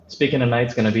Speaking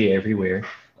tonight's going to be Avery Weir,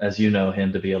 as you know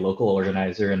him to be a local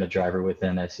organizer and a driver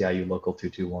within SEIU Local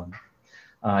 221.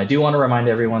 I do want to remind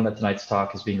everyone that tonight's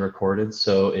talk is being recorded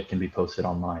so it can be posted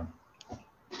online.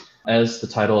 As the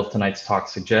title of tonight's talk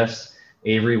suggests,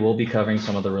 Avery will be covering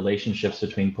some of the relationships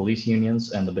between police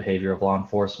unions and the behavior of law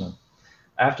enforcement.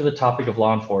 After the topic of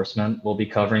law enforcement, we'll be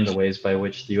covering the ways by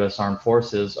which the U.S. Armed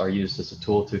Forces are used as a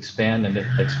tool to expand and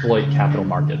exploit capital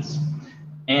markets,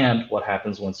 and what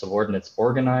happens when subordinates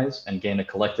organize and gain a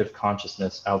collective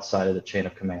consciousness outside of the chain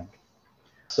of command.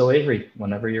 So Avery,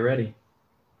 whenever you're ready.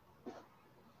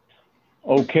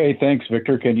 Okay, thanks,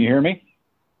 Victor. Can you hear me?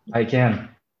 I can.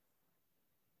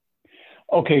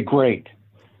 Okay, great.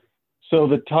 So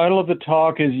the title of the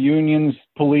talk is Unions,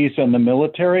 Police, and the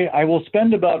Military. I will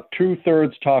spend about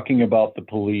 2/3 talking about the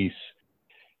police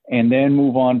and then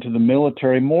move on to the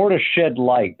military, more to shed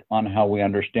light on how we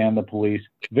understand the police.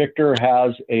 Victor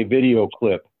has a video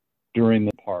clip during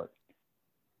the part.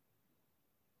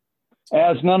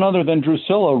 As none other than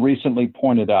Drusilla recently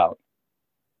pointed out,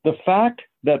 the fact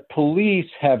that police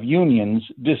have unions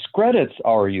discredits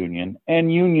our union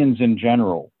and unions in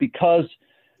general, because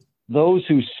those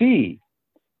who see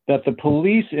that the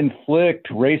police inflict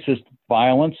racist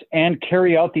violence and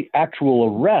carry out the actual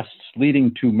arrests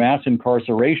leading to mass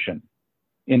incarceration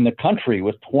in the country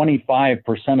with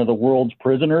 25% of the world's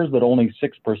prisoners, but only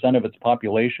 6% of its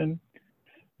population,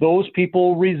 those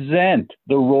people resent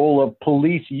the role of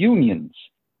police unions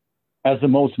as the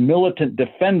most militant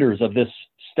defenders of this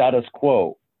status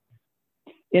quo.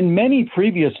 In many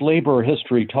previous labor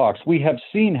history talks, we have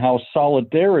seen how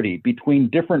solidarity between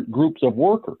different groups of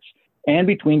workers and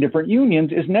between different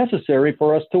unions is necessary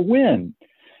for us to win.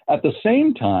 At the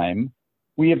same time,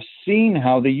 we have seen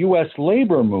how the U.S.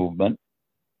 labor movement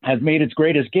has made its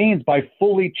greatest gains by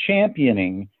fully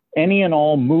championing any and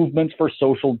all movements for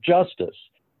social justice,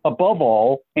 above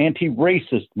all,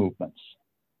 anti-racist movements.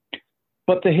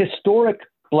 But the historic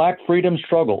Black freedom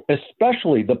struggle,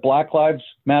 especially the Black Lives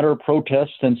Matter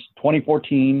protests since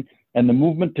 2014 and the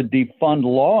movement to defund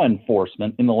law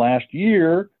enforcement in the last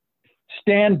year,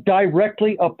 stand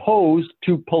directly opposed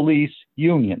to police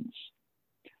unions.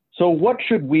 So what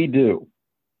should we do?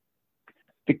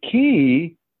 The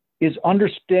key is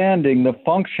understanding the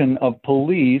function of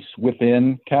police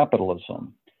within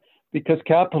capitalism, because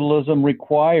capitalism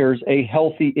requires a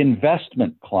healthy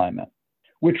investment climate,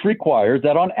 which requires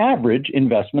that on average,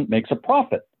 investment makes a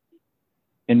profit.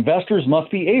 Investors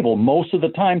must be able most of the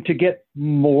time to get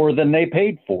more than they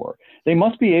paid for. They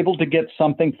must be able to get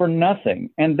something for nothing.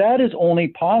 And that is only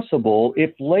possible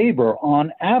if labor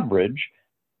on average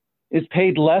is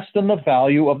paid less than the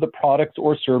value of the products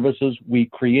or services we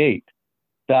create.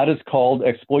 That is called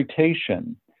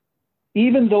exploitation.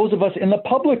 Even those of us in the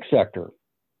public sector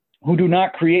who do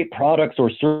not create products or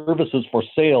services for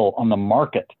sale on the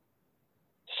market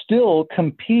still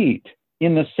compete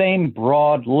in the same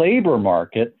broad labor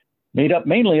market made up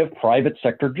mainly of private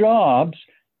sector jobs,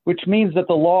 which means that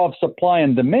the law of supply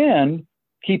and demand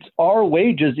keeps our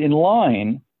wages in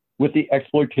line with the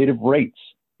exploitative rates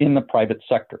in the private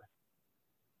sector.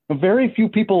 Very few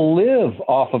people live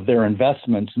off of their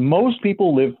investments. Most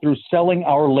people live through selling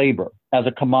our labor as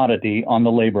a commodity on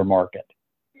the labor market.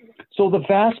 So the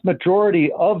vast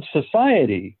majority of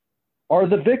society are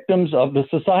the victims of the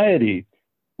society,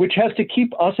 which has to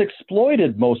keep us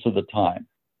exploited most of the time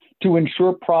to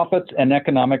ensure profits and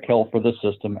economic health for the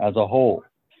system as a whole.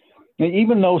 And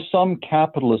even though some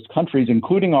capitalist countries,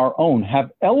 including our own,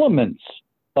 have elements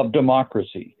of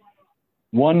democracy,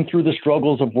 won through the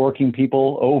struggles of working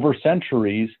people over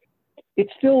centuries, it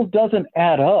still doesn't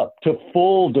add up to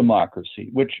full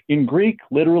democracy, which in Greek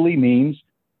literally means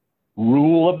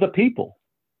rule of the people.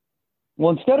 Well,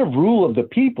 instead of rule of the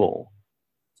people,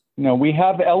 we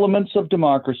have elements of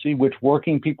democracy which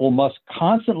working people must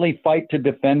constantly fight to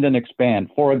defend and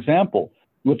expand. For example,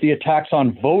 with the attacks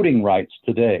on voting rights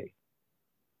today.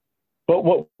 But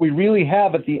what we really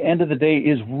have at the end of the day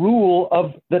is rule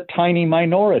of the tiny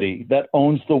minority that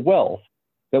owns the wealth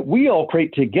that we all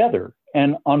create together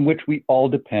and on which we all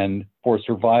depend for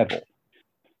survival.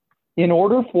 In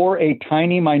order for a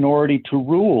tiny minority to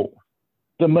rule,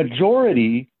 the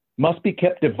majority must be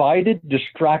kept divided,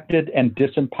 distracted, and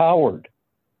disempowered.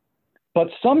 But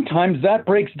sometimes that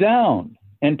breaks down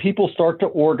and people start to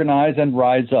organize and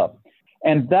rise up.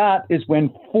 And that is when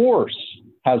force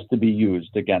has to be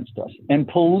used against us. And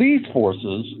police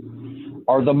forces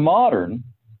are the modern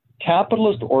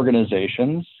capitalist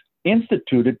organizations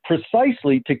instituted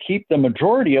precisely to keep the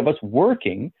majority of us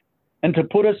working and to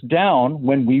put us down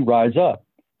when we rise up.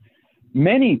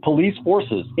 Many police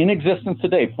forces in existence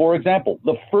today, for example,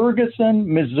 the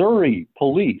Ferguson, Missouri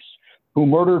police who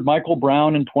murdered Michael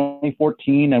Brown in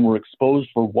 2014 and were exposed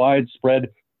for widespread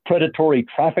predatory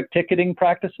traffic ticketing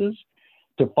practices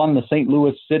to fund the St.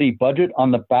 Louis City budget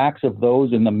on the backs of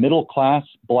those in the middle-class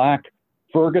Black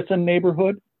Ferguson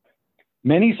neighborhood.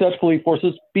 Many such police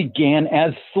forces began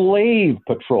as slave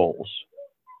patrols.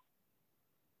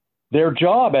 Their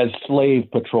job as slave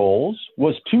patrols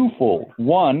was twofold.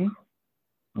 One,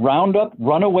 round up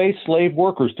runaway slave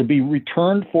workers to be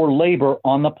returned for labor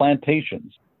on the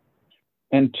plantations.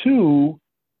 And two,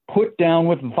 put down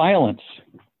with violence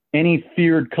any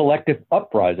feared collective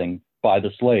uprising by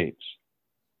the slaves.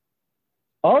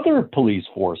 Other police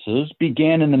forces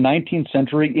began in the 19th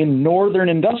century in northern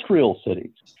industrial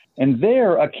cities, and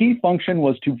there a key function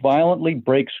was to violently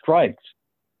break strikes,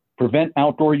 prevent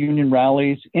outdoor union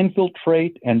rallies,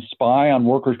 infiltrate and spy on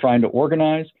workers trying to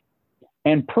organize,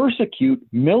 and persecute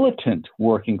militant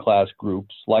working class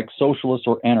groups like socialists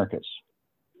or anarchists.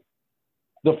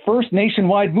 The first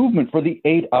nationwide movement for the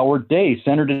 8-hour day,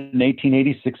 centered in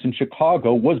 1886 in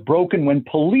Chicago, was broken when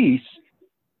police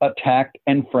attacked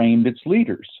and framed its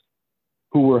leaders,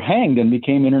 who were hanged and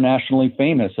became internationally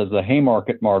famous as the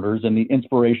Haymarket Martyrs and the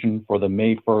inspiration for the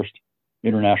May 1st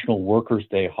International Workers'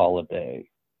 Day holiday.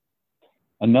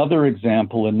 Another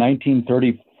example, in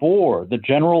 1934, the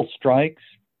general strikes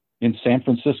in San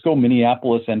Francisco,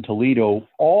 Minneapolis, and Toledo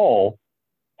all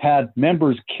had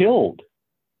members killed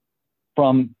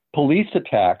from police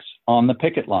attacks on the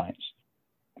picket lines.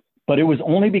 But it was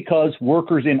only because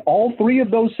workers in all three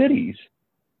of those cities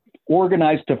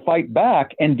organized to fight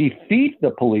back and defeat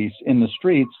the police in the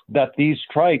streets that these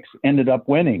strikes ended up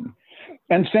winning.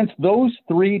 And since those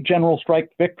three general strike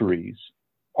victories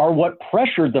are what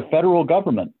pressured the federal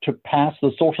government to pass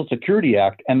the Social Security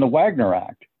Act and the Wagner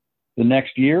Act the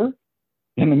next year,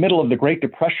 in the middle of the Great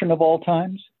Depression of all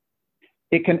times,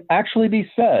 it can actually be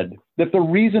said that the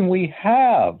reason we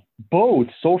have both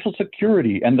Social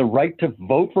Security and the right to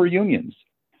vote for unions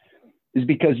is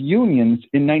because unions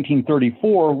in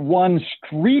 1934 won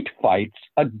street fights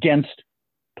against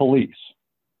police.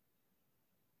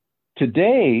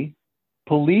 Today,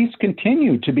 police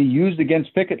continue to be used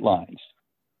against picket lines.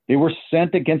 They were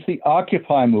sent against the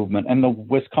Occupy movement and the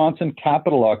Wisconsin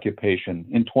Capitol occupation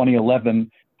in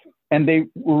 2011, and they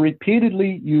were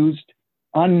repeatedly used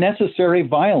unnecessary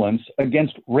violence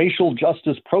against racial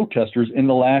justice protesters in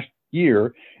the last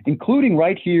year, including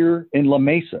right here in La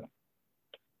Mesa.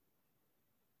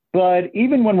 But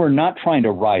even when we're not trying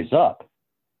to rise up,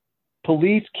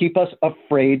 police keep us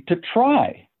afraid to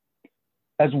try,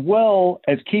 as well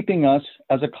as keeping us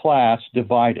as a class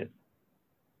divided.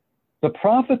 The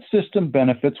profit system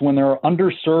benefits when there are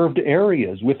underserved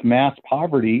areas with mass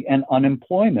poverty and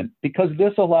unemployment, because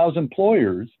this allows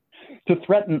employers to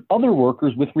threaten other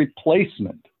workers with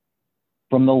replacement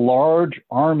from the large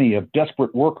army of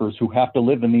desperate workers who have to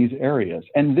live in these areas.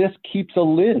 And this keeps a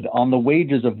lid on the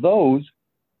wages of those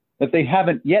that they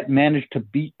haven't yet managed to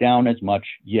beat down as much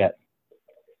yet.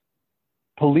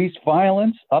 Police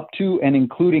violence, up to and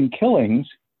including killings,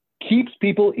 keeps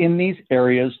people in these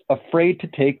areas afraid to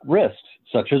take risks,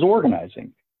 such as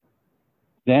organizing.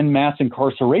 Then mass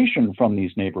incarceration from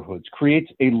these neighborhoods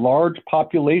creates a large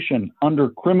population under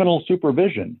criminal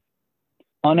supervision,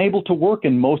 unable to work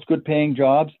in most good-paying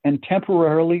jobs, and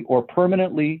temporarily or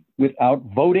permanently without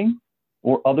voting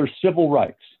or other civil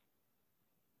rights.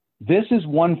 This is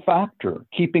one factor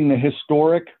keeping the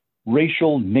historic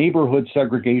racial neighborhood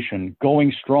segregation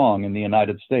going strong in the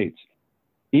United States,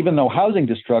 even though housing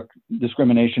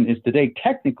discrimination is today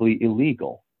technically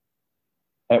illegal.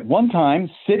 At one time,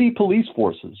 city police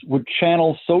forces would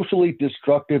channel socially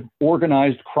destructive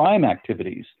organized crime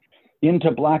activities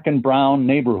into Black and brown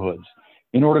neighborhoods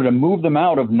in order to move them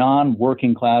out of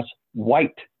non-working class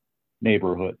white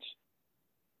neighborhoods.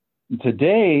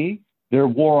 Today, their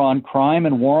war on crime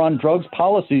and war on drugs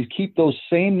policies keep those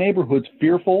same neighborhoods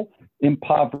fearful,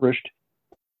 impoverished,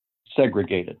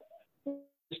 segregated.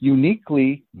 This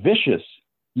uniquely vicious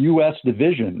U.S.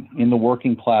 division in the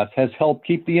working class has helped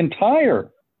keep the entire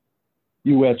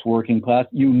U.S. working class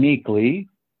uniquely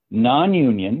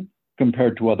non-union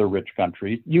compared to other rich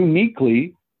countries,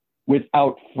 uniquely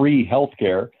without free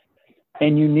healthcare,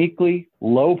 and uniquely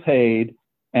low paid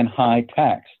and high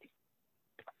taxed.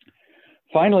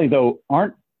 Finally, though,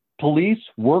 aren't police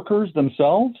workers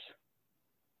themselves?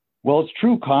 Well, it's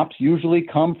true, cops usually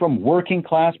come from working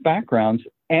class backgrounds,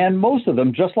 and most of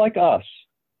them, just like us,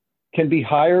 can be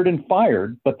hired and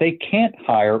fired, but they can't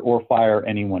hire or fire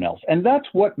anyone else. And that's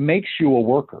what makes you a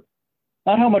worker.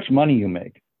 Not how much money you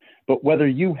make, but whether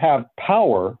you have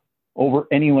power over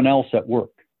anyone else at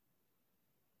work.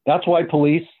 That's why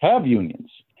police have unions.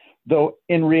 Though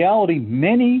in reality,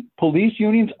 many police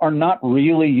unions are not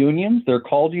really unions. They're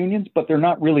called unions, but they're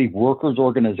not really workers'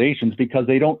 organizations because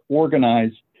they don't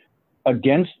organize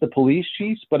against the police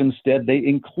chiefs, but instead they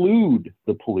include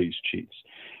the police chiefs.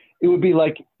 It would be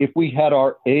like if we had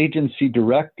our agency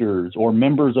directors or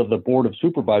members of the board of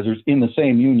supervisors in the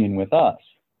same union with us.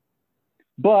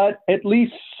 But at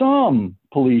least some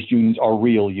police unions are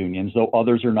real unions, though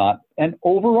others are not. And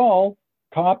overall,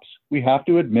 cops, we have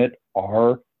to admit,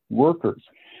 are workers.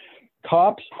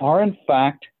 Cops are, in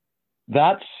fact,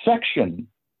 that section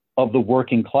of the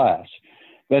working class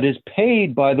that is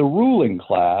paid by the ruling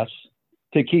class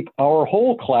to keep our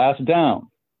whole class down.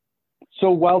 So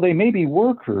while they may be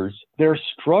workers, their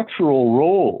structural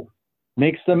role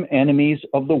makes them enemies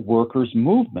of the workers'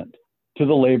 movement, to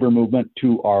the labor movement,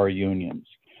 to our unions.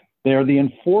 They are the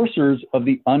enforcers of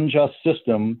the unjust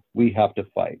system we have to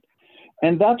fight.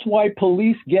 And that's why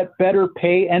police get better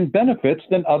pay and benefits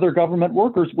than other government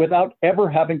workers without ever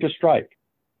having to strike.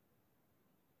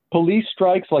 Police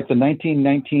strikes like the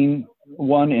 1919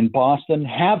 one in Boston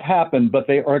have happened, but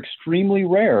they are extremely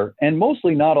rare and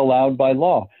mostly not allowed by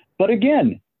law. But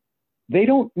again, they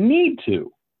don't need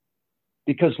to,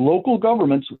 because local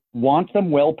governments want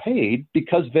them well paid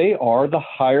because they are the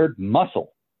hired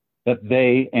muscle that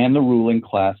they and the ruling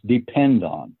class depend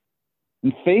on.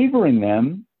 And favoring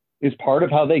them is part of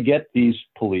how they get these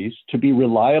police to be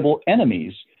reliable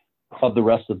enemies of the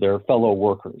rest of their fellow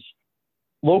workers.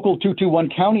 Local 221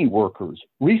 county workers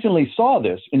recently saw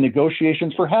this in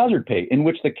negotiations for hazard pay, in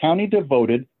which the county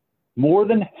devoted more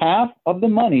than half of the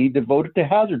money devoted to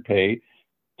hazard pay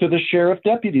to the Sheriff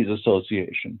Deputies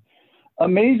Association.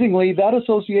 Amazingly, that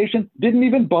association didn't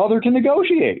even bother to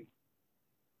negotiate.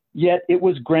 Yet it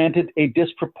was granted a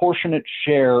disproportionate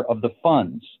share of the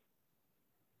funds.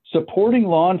 Supporting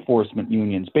law enforcement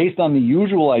unions based on the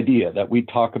usual idea that we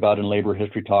talk about in labor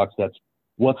history talks, that's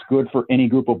what's good for any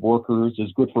group of workers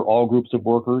is good for all groups of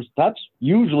workers. That's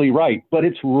usually right, but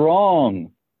it's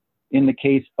wrong in the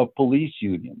case of police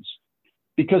unions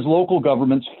because local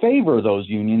governments favor those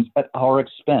unions at our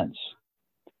expense.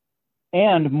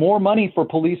 And more money for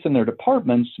police and their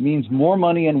departments means more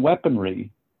money and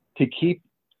weaponry to keep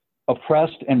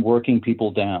oppressed and working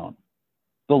people down.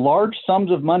 The large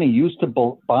sums of money used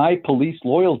to buy police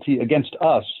loyalty against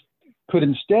us could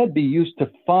instead be used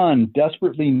to fund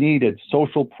desperately needed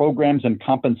social programs and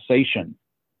compensation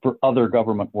for other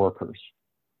government workers.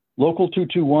 Local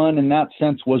 221 in that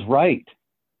sense was right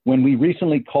when we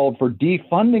recently called for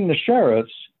defunding the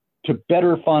sheriffs to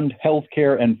better fund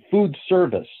healthcare and food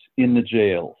service in the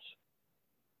jails.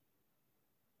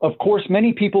 Of course,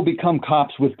 many people become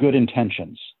cops with good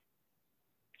intentions,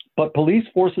 but police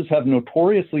forces have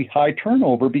notoriously high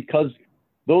turnover because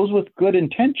those with good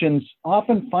intentions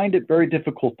often find it very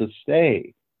difficult to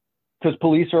stay because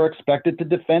police are expected to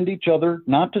defend each other,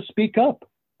 not to speak up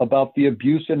about the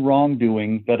abuse and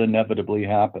wrongdoing that inevitably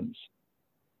happens.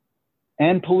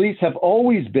 And police have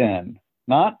always been,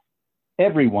 not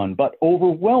everyone, but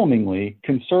overwhelmingly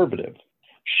conservative,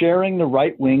 sharing the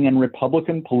right-wing and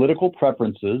Republican political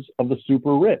preferences of the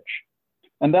super rich.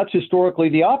 And that's historically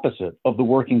the opposite of the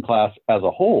working class as a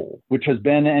whole, which has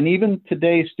been, and even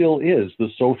today still is, the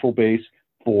social base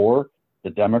for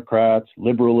the Democrats,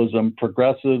 liberalism,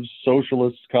 progressives,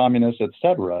 socialists, communists,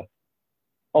 etc.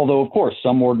 Although, of course,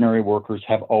 some ordinary workers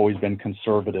have always been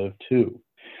conservative too.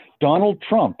 Donald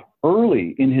Trump,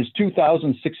 early in his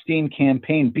 2016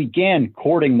 campaign, began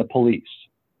courting the police.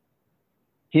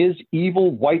 His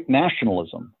evil white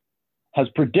nationalism has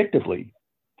predictably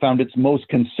found its most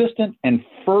consistent and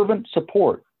fervent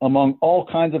support among all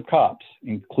kinds of cops,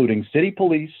 including city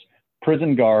police,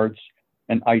 prison guards,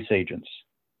 and ICE agents.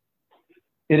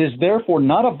 It is therefore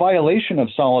not a violation of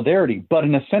solidarity, but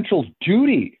an essential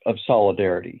duty of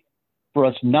solidarity for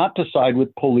us not to side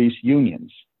with police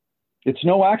unions. It's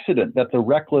no accident that the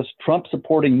reckless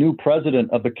Trump-supporting new president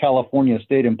of the California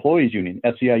State Employees Union,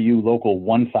 SEIU Local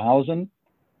 1000,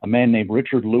 a man named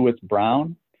Richard Lewis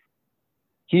Brown,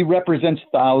 he represents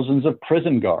thousands of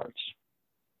prison guards.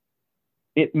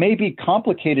 It may be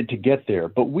complicated to get there,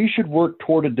 but we should work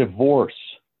toward a divorce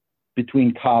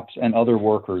between cops and other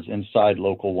workers inside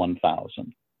Local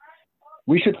 1000.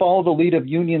 We should follow the lead of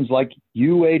unions like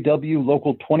UAW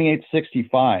Local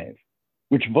 2865,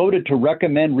 which voted to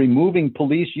recommend removing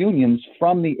police unions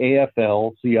from the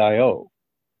AFL-CIO.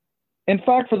 In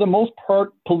fact, for the most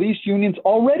part, police unions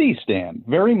already stand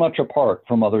very much apart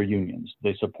from other unions.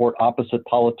 They support opposite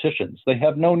politicians. They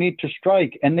have no need to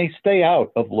strike, and they stay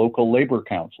out of local labor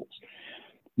councils.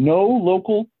 No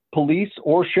local police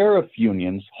or sheriff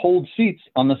unions hold seats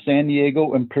on the San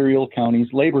Diego Imperial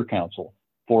County's Labor Council,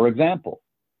 for example.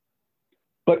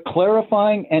 But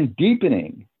clarifying and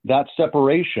deepening that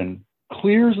separation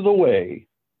clears the way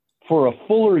for a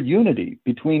fuller unity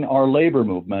between our labor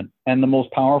movement and the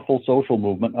most powerful social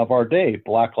movement of our day,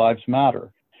 Black Lives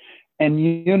Matter. And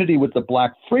unity with the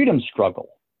Black freedom struggle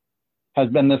has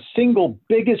been the single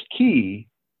biggest key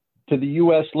to the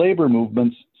US labor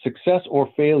movement's success or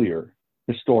failure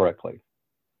historically.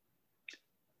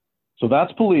 So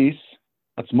that's police.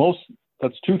 That's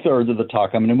 2/3 of the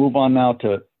talk. I'm going to move on now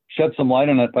to shed some light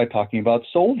on it by talking about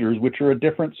soldiers, which are a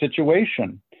different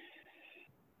situation.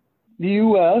 The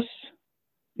US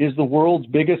is the world's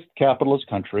biggest capitalist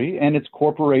country, and its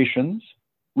corporations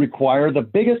require the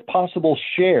biggest possible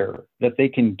share that they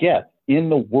can get in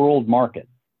the world market.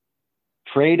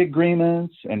 Trade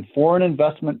agreements and foreign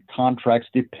investment contracts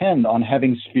depend on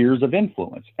having spheres of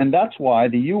influence. And that's why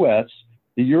the US,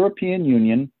 the European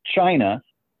Union, China,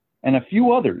 and a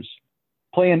few others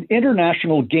play an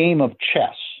international game of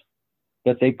chess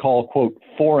that they call, quote,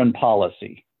 foreign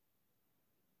policy.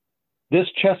 This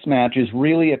chess match is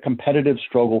really a competitive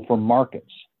struggle for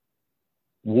markets.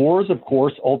 Wars, of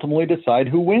course, ultimately decide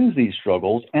who wins these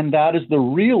struggles, and that is the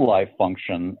real life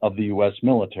function of the US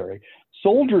military.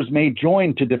 Soldiers may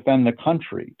join to defend the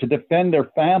country, to defend their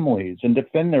families, and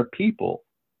defend their people.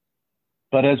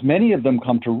 But as many of them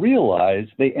come to realize,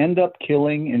 they end up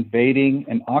killing, invading,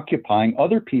 and occupying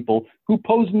other people who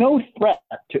pose no threat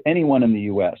to anyone in the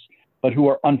US, but who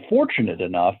are unfortunate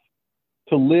enough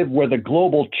to live where the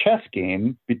global chess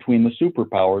game between the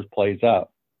superpowers plays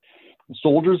out.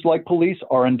 Soldiers, like police,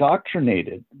 are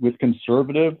indoctrinated with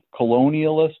conservative,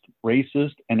 colonialist,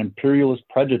 racist, and imperialist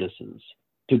prejudices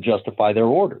to justify their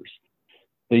orders.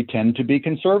 They tend to be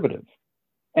conservative.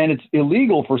 And it's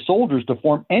illegal for soldiers to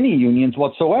form any unions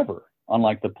whatsoever,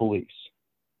 unlike the police.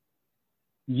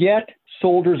 Yet,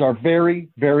 soldiers are very,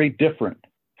 very different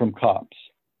from cops.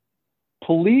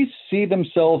 Police see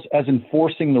themselves as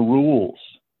enforcing the rules.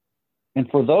 And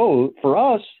for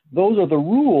us, those are the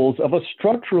rules of a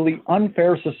structurally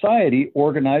unfair society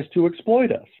organized to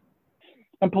exploit us.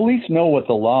 And police know what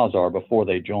the laws are before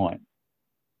they join.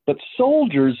 But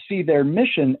soldiers see their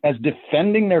mission as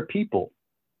defending their people.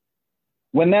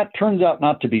 When that turns out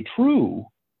not to be true,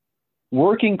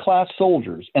 working class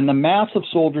soldiers, and the mass of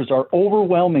soldiers are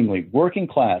overwhelmingly working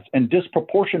class and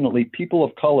disproportionately people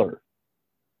of color,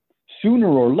 sooner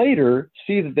or later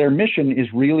see that their mission is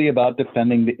really about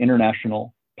defending the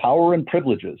international power and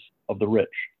privileges of the rich.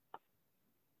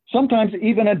 Sometimes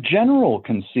even a general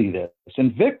can see this.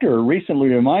 And Victor recently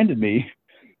reminded me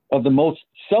of the most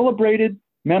celebrated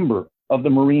member of the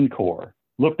Marine Corps,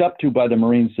 looked up to by the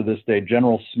Marines to this day,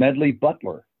 General Smedley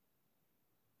Butler.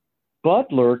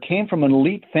 Butler came from an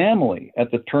elite family at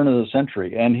the turn of the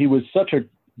century, and he was such a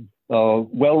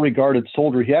well-regarded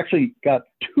soldier. He actually got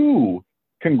 2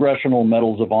 Congressional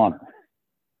Medals of Honor.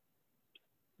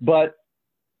 But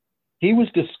he was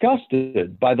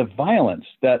disgusted by the violence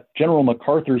that General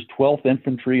MacArthur's 12th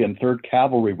Infantry and 3rd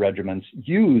Cavalry Regiments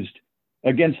used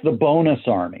against the Bonus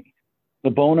Army.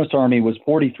 The Bonus Army was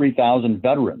 43,000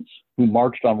 veterans who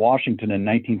marched on Washington in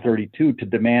 1932 to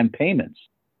demand payments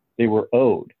they were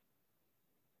owed.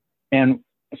 And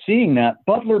seeing that,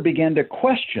 Butler began to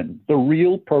question the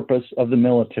real purpose of the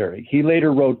military. He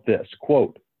later wrote this,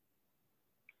 quote,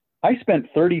 "I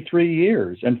spent 33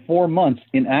 years and 4 months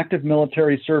in active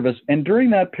military service, and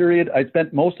during that period, I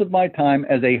spent most of my time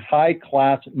as a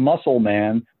high-class muscle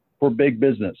man for big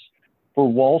business, for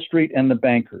Wall Street and the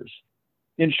bankers.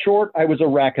 In short, I was a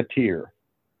racketeer,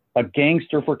 a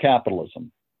gangster for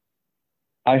capitalism.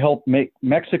 I helped make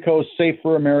Mexico safe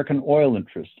for American oil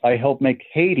interests. I helped make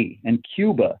Haiti and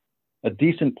Cuba a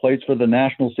decent place for the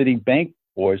National City Bank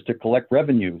boys to collect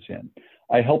revenues in.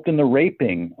 I helped in the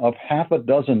raping of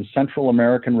 6 Central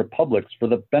American republics for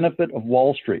the benefit of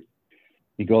Wall Street."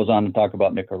 He goes on to talk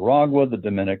about Nicaragua, the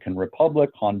Dominican Republic,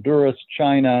 Honduras,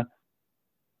 China.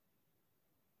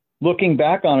 Looking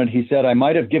back on it, he said, "I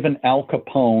might have given Al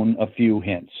Capone a few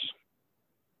hints."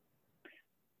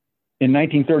 In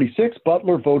 1936,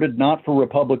 Butler voted not for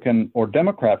Republican or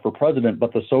Democrat for president,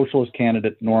 but the socialist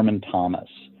candidate Norman Thomas,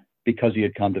 because he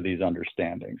had come to these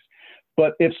understandings.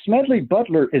 But if Smedley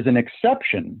Butler is an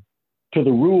exception to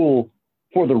the rule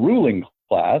for the ruling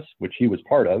class, which he was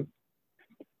part of,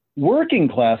 working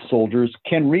class soldiers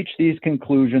can reach these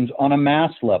conclusions on a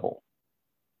mass level.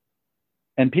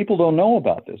 And people don't know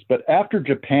about this, but after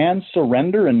Japan's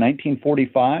surrender in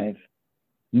 1945,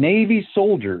 Navy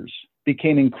soldiers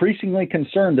became increasingly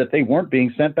concerned that they weren't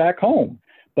being sent back home,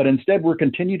 but instead were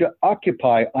continued to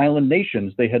occupy island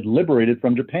nations they had liberated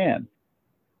from Japan.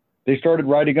 They started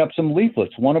writing up some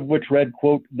leaflets, one of which read,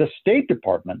 quote, "The State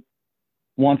Department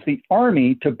wants the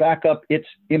army to back up its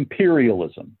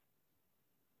imperialism.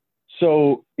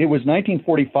 So it was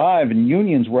 1945 and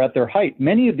unions were at their height.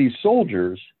 Many of these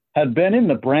soldiers had been in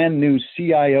the brand new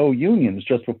CIO unions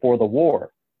just before the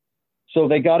war. So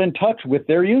they got in touch with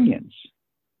their unions.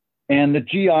 And the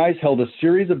GIs held a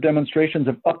series of demonstrations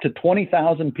of up to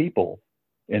 20,000 people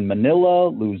in Manila,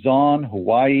 Luzon,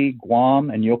 Hawaii, Guam,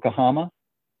 and Yokohama.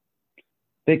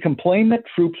 They complained that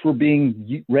troops were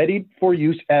being readied for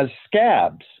use as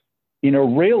scabs in a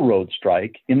railroad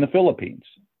strike in the Philippines.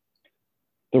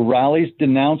 The rallies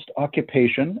denounced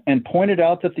occupation and pointed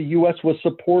out that the US was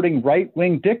supporting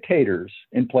right-wing dictators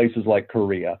in places like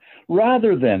Korea,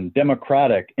 rather than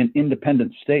democratic and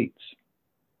independent states.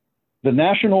 The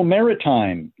National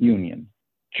Maritime Union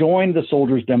joined the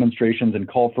soldiers' demonstrations and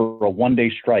called for a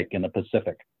one-day strike in the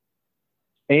Pacific.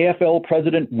 AFL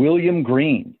President William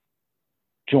Green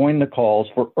joined the calls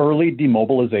for early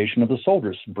demobilization of the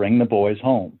soldiers, bring the boys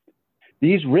home.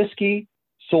 These risky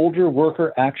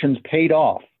soldier-worker actions paid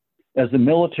off as the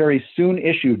military soon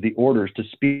issued the orders to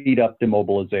speed up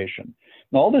demobilization.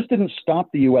 Now, all this didn't stop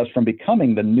the US from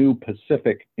becoming the new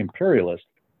Pacific imperialist,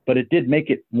 but it did make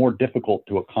it more difficult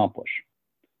to accomplish.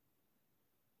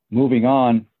 Moving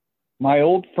on, my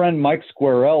old friend Mike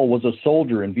Squarell was a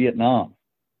soldier in Vietnam.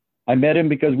 I met him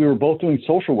because we were both doing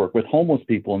social work with homeless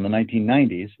people in the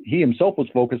 1990s. He himself was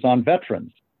focused on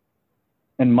veterans.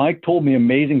 And Mike told me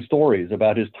amazing stories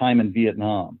about his time in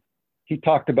Vietnam. He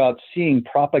talked about seeing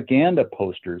propaganda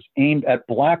posters aimed at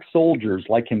Black soldiers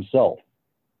like himself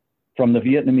from the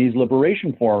Vietnamese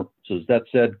Liberation Forces that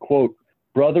said, quote,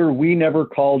 "Brother, we never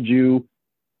called you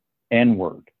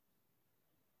N-word."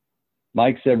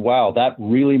 Mike said, wow, that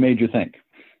really made you think.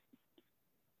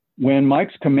 When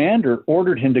Mike's commander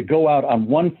ordered him to go out on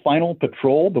one final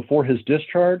patrol before his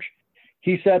discharge,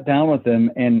 he sat down with him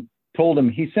and told him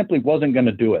he simply wasn't going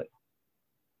to do it.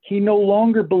 He no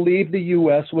longer believed the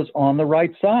US was on the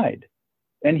right side,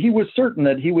 and he was certain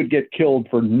that he would get killed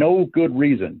for no good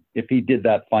reason if he did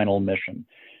that final mission.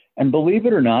 And believe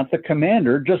it or not, the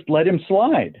commander just let him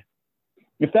slide.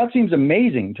 If that seems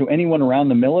amazing to anyone around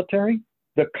the military,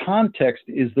 the context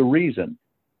is the reason.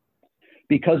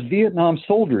 Because Vietnam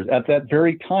soldiers at that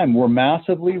very time were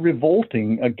massively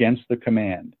revolting against the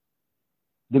command.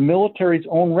 The military's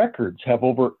own records have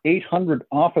over 800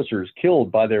 officers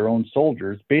killed by their own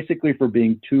soldiers, basically for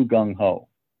being too gung-ho.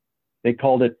 They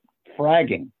called it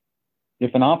fragging.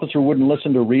 If an officer wouldn't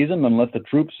listen to reason and let the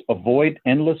troops avoid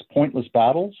endless, pointless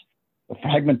battles, a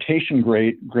fragmentation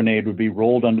grenade would be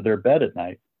rolled under their bed at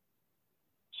night.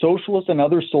 Socialists and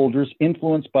other soldiers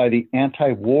influenced by the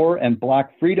anti-war and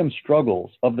Black freedom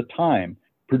struggles of the time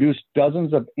produced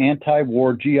dozens of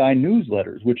anti-war GI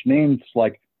newsletters, which names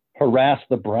like Harass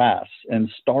the Brass and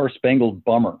Star Spangled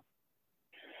Bummer.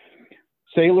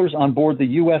 Sailors on board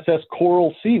the USS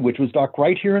Coral Sea, which was docked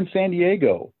right here in San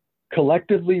Diego,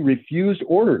 collectively refused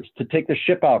orders to take the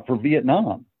ship out to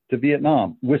Vietnam,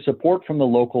 with support from the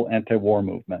local anti-war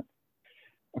movement.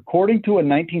 According to a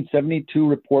 1972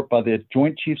 report by the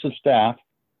Joint Chiefs of Staff,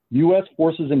 US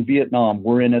forces in Vietnam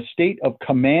were in a state of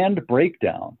command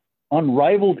breakdown,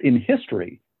 unrivaled in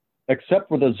history, except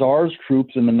for the Tsar's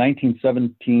troops in the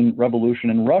 1917 revolution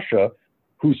in Russia,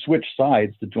 who switched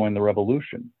sides to join the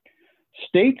revolution.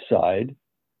 Stateside,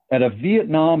 at a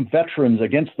Vietnam Veterans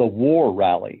Against the War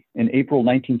rally in April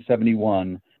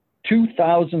 1971,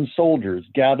 2,000 soldiers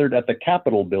gathered at the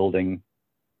Capitol building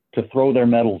to throw their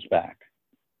medals back.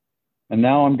 And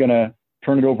now I'm going to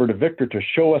turn it over to Victor to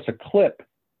show us a clip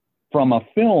from a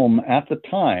film at the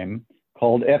time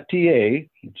called FTA,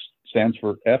 which stands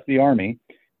for F the Army,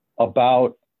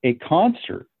 about a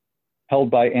concert held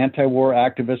by anti-war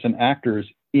activists and actors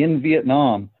in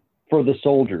Vietnam for the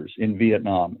soldiers in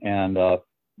Vietnam. And are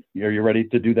you ready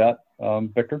to do that,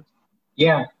 Victor?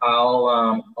 Yeah,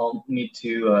 I'll need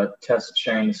to test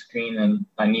sharing the screen, and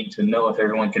I need to know if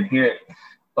everyone can hear it.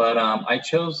 But I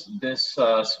chose this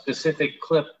specific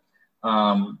clip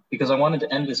because I wanted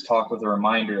to end this talk with a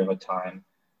reminder of a time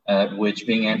at which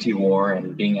being anti-war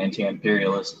and being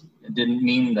anti-imperialist didn't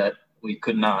mean that we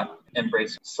could not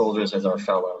embrace soldiers as our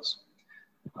fellows.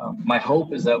 My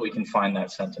hope is that we can find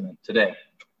that sentiment today.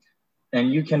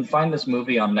 And you can find this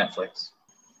movie on Netflix.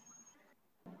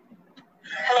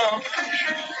 Hello.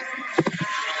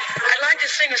 I'd like to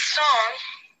sing a song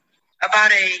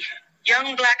about a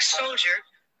young Black soldier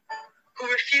who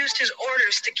refused his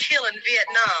orders to kill in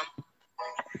Vietnam.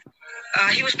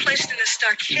 He was placed in a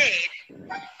stockade,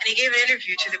 and he gave an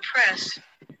interview to the press.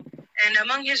 And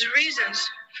among his reasons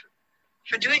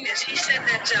for doing this, he said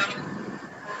that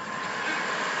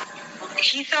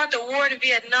he thought the war in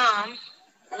Vietnam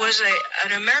was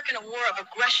an American war of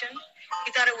aggression,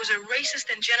 He thought it was a racist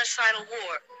and genocidal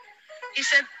war. He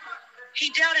said he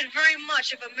doubted very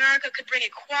much if America could bring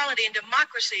equality and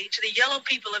democracy to the yellow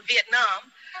people of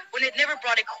Vietnam when it never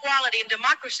brought equality and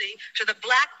democracy to the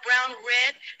black, brown,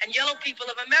 red, and yellow people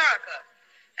of America.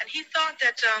 And he thought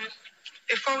that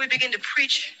before we begin to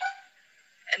preach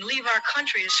and leave our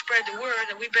country to spread the word,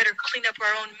 that we better clean up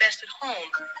our own mess at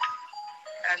home.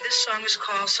 And this song is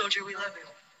called Soldier, We Love You.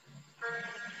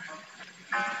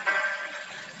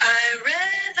 I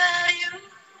read that you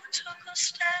took a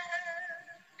stand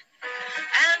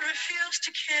and refused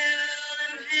to kill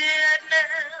in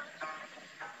Vietnam.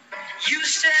 You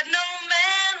said no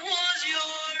man was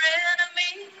your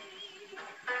enemy.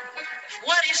 If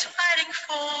what he's fighting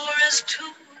for is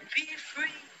to be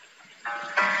free.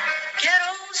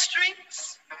 Ghetto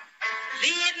streets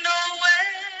lead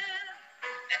nowhere,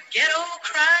 and ghetto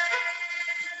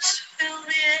cries fill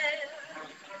the air.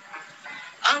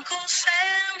 Uncle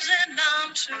Sam's in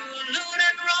Nam to loot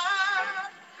and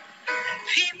rob, and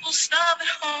people starve at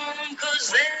home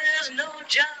 'cause there's no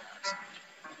jobs.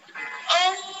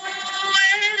 Oh,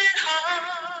 ain't it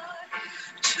hard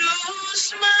to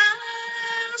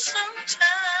smile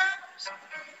sometimes?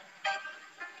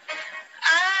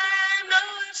 I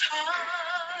know it's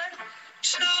hard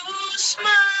to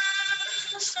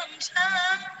smile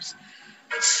sometimes,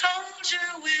 but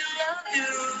soldier, we love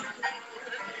you.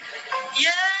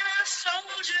 Yeah,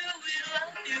 soldier, we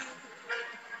love you.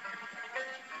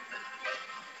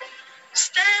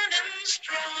 Standing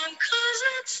strong, 'cause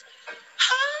it's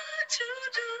hard to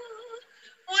do.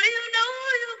 What you know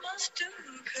you must do,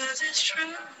 'cause it's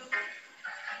true.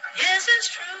 Yes, it's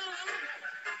true.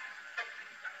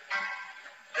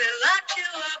 They locked you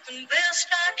up in their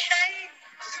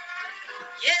stockades.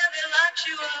 Yeah, they locked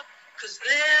you up 'cause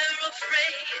they're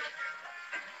afraid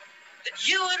that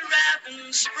you would rap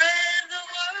and spread the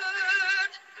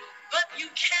word. But you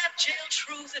can't jail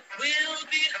truth, it will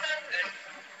be heard.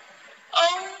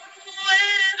 Oh,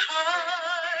 ain't it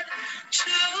hard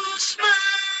to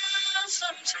smile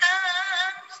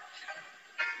sometimes?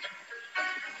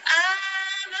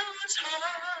 I know it's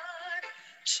hard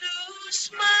to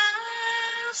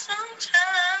smile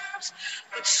sometimes,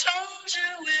 but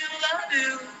soldier, we love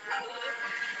you.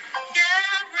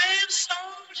 Yeah, brave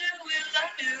soldier, we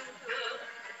love you.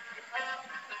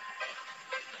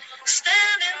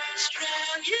 Standing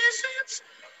strong, yes, it's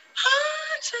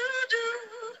hard to do.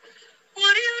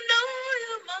 What do you know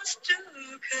you must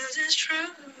do, 'cause it's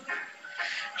true.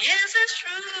 Yes, it's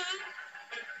true.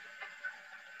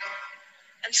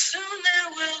 And soon there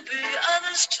will be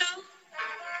others too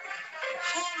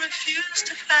who refuse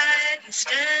to fight and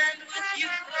stand with you.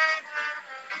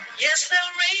 Yes,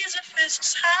 they'll raise their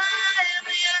fists high in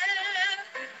the air,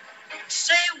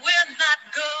 say we're not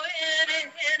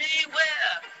going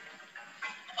anywhere.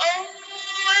 Oh,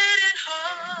 ain't it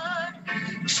hard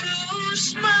to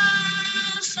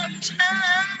smile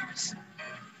sometimes?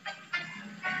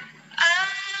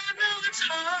 I know it's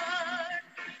hard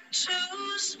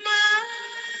to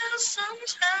smile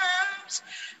sometimes,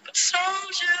 but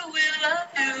soldier, we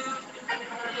love you.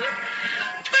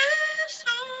 Brave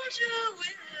soldier, we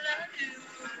love you.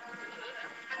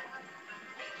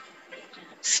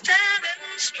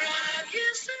 Standing strong,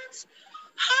 yes, it's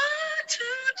hard to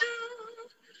do.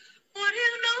 What do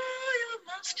you know you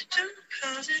must do,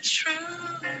 'cause it's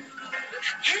true.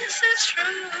 Yes, it's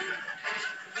true.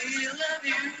 We love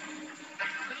you.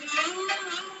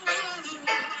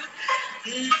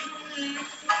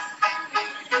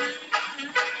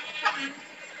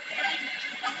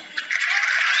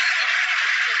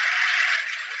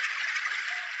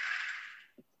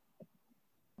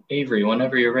 Avery,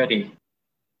 whenever you're ready.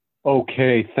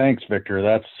 Okay, thanks, Victor.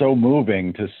 That's so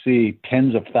moving to see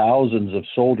tens of thousands of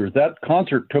soldiers. That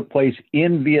concert took place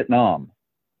in Vietnam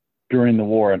during the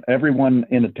war, and everyone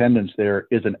in attendance there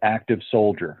is an active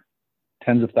soldier.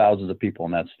 Tens of thousands of people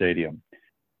in that stadium.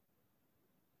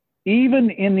 Even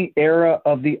in the era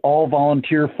of the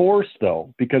all-volunteer force,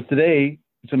 though, because today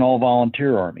it's an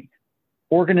all-volunteer army,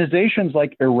 organizations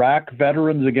like Iraq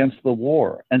Veterans Against the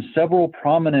War and several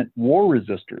prominent war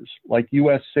resistors like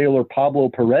U.S. sailor Pablo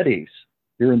Paredes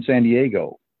here in San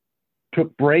Diego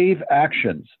took brave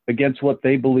actions against what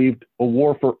they believed a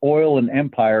war for oil and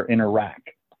empire in Iraq,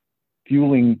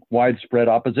 fueling widespread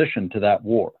opposition to that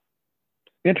war.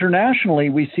 Internationally,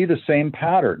 we see the same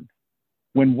pattern.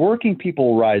 When working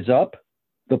people rise up,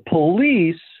 the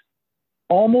police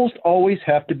almost always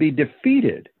have to be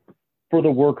defeated for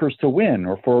the workers to win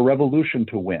or for a revolution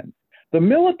to win. The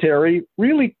military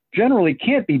really generally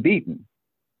can't be beaten.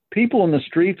 People in the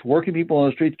streets, working people in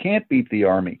the streets can't beat the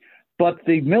army, but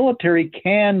the military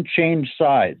can change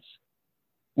sides.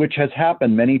 which has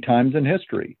happened many times in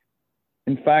history.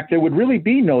 In fact, there would really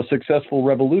be no successful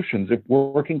revolutions if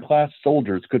working class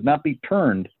soldiers could not be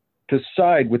turned to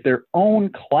side with their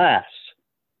own class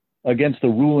against the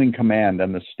ruling command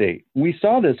and the state. We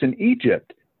saw this in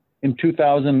Egypt in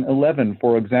 2011,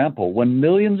 for example, when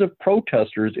millions of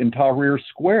protesters in Tahrir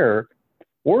Square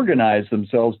organized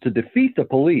themselves to defeat the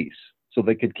police so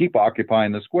they could keep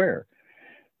occupying the square.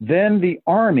 Then the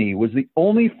army was the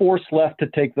only force left to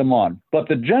take them on. But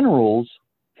the generals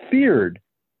feared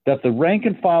that the rank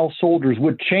and file soldiers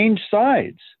would change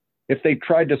sides if they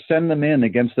tried to send them in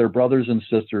against their brothers and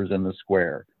sisters in the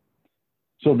square.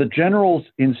 So the generals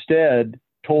instead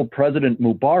told President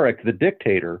Mubarak, the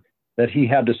dictator, that he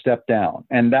had to step down.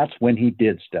 And that's when he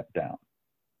did step down.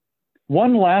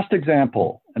 One last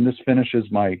example, and this finishes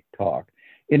my talk.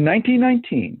 In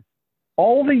 1919,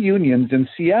 all the unions in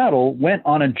Seattle went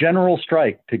on a general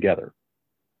strike together.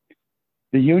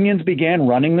 The unions began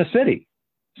running the city,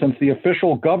 since the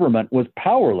official government was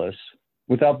powerless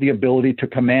without the ability to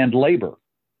command labor.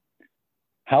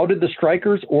 How did the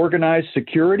strikers organize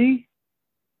security?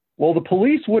 Well, the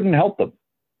police wouldn't help them.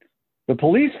 The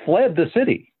police fled the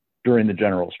city during the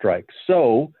general strike.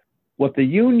 So what the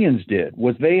unions did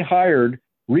was they hired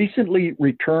recently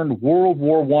returned World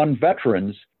War I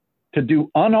veterans to do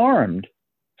unarmed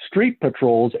street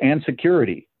patrols and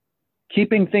security,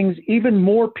 keeping things even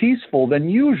more peaceful than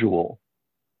usual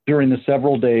during the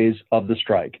several days of the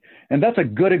strike. And that's a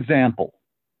good example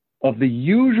of the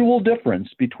usual difference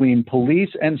between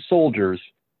police and soldiers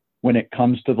when it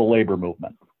comes to the labor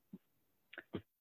movement.